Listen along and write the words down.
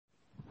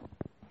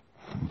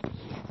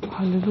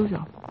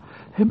Halleluja.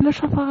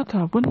 Himmlischer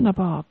Vater,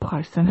 wunderbar,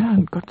 preis den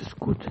Herrn, Gott ist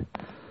gut.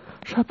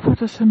 Schöpfer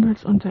des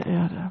Himmels und der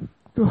Erde,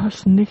 du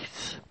hast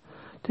nichts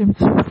dem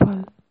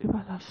Zufall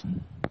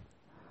überlassen.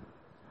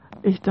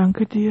 Ich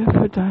danke dir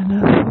für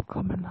deine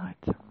Vollkommenheit.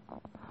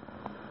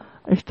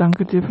 Ich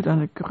danke dir für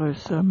deine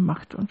Größe,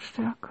 Macht und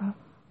Stärke.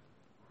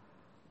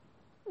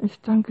 Ich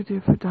danke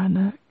dir für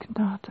deine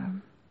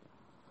Gnade.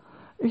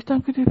 Ich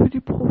danke dir für die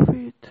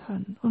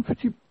Propheten und für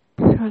die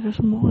Bücher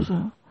des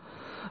Mose.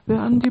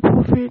 Wer an die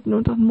Propheten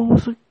und an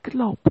Mose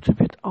glaubt,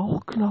 wird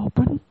auch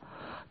glauben,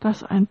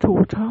 dass ein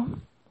Toter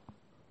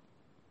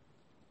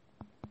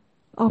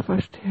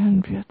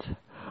auferstehen wird.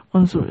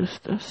 Und so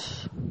ist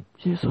es.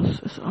 Jesus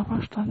ist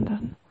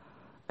auferstanden.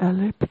 Er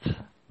lebt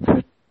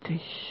für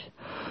dich.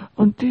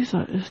 Und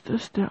dieser ist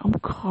es, der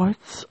am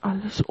Kreuz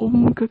alles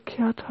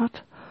umgekehrt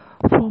hat,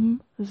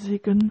 vom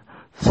Segen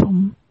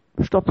zum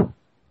Stopp.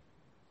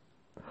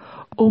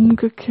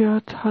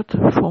 Umgekehrt hat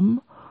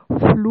vom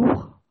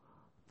Fluch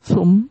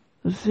zum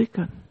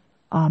Segen.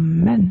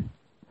 Amen.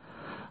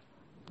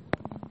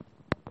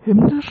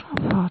 Himmlischer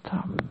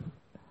Vater,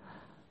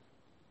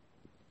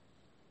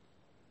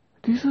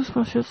 dieses,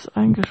 was jetzt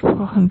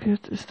eingesprochen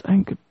wird, ist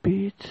ein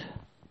Gebet.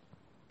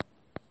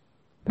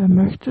 Wer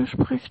möchte,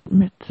 spricht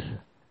mit.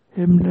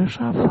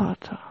 Himmlischer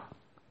Vater.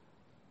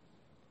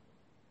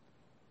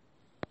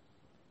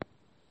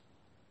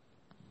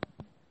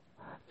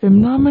 Im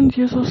Namen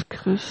Jesus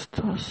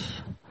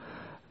Christus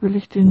will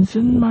ich den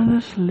Sinn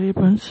meines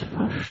Lebens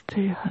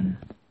verstehen.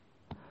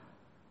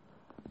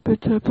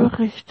 Bitte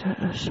berichte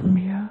es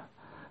mir.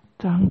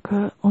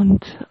 Danke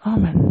und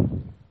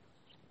Amen.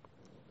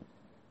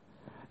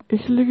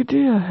 Ich lege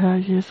dir, Herr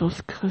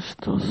Jesus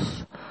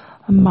Christus,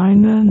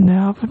 meine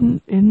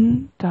Nerven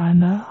in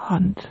deine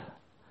Hand.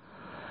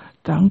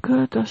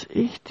 Danke, dass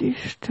ich die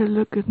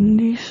Stille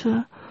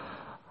genieße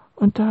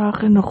und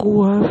darin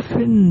Ruhe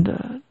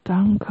finde.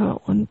 Danke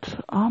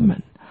und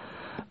Amen.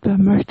 Wer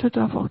möchte,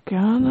 darf auch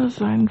gerne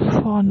seinen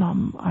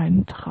Vornamen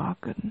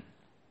eintragen.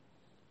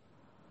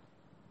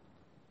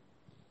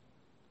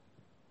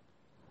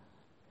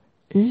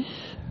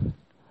 Ich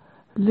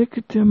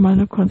lege dir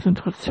meine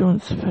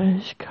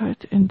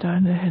Konzentrationsfähigkeit in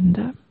deine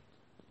Hände.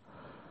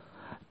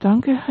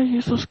 Danke, Herr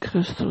Jesus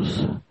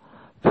Christus,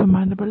 für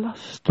meine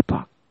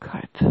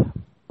Belastbarkeit.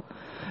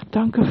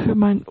 Danke für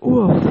mein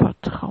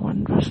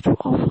Urvertrauen, was du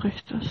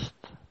aufrichtest.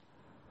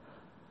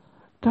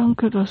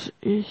 Danke, dass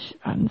ich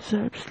an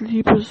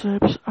Selbstliebe,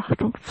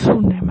 Selbstachtung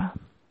zunehme.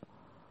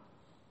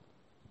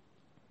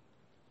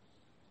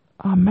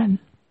 Amen.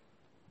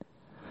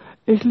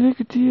 Ich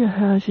lege dir,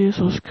 Herr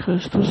Jesus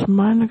Christus,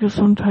 meine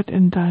Gesundheit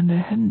in deine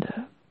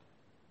Hände.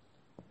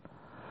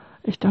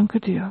 Ich danke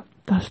dir,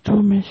 dass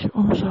du mich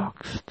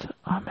umsorgst.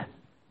 Amen.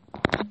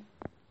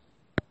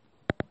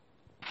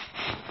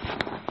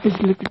 Ich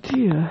lege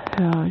dir,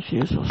 Herr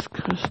Jesus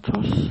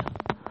Christus,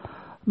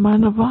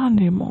 meine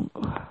Wahrnehmung,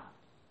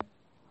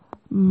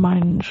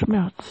 meinen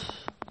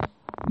Schmerz,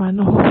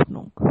 meine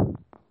Hoffnung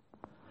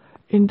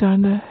in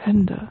deine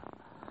Hände.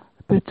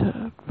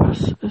 Bitte,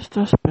 was ist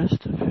das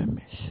Beste für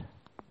mich?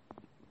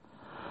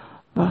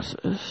 Was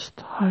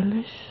ist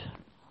heilig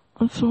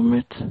und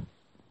somit,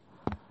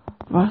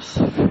 was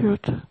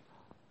führt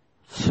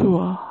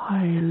zur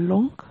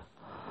Heilung?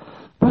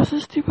 Was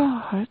ist die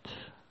Wahrheit?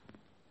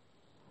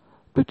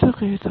 Bitte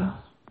rede.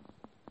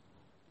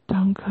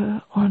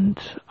 Danke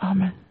und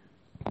Amen.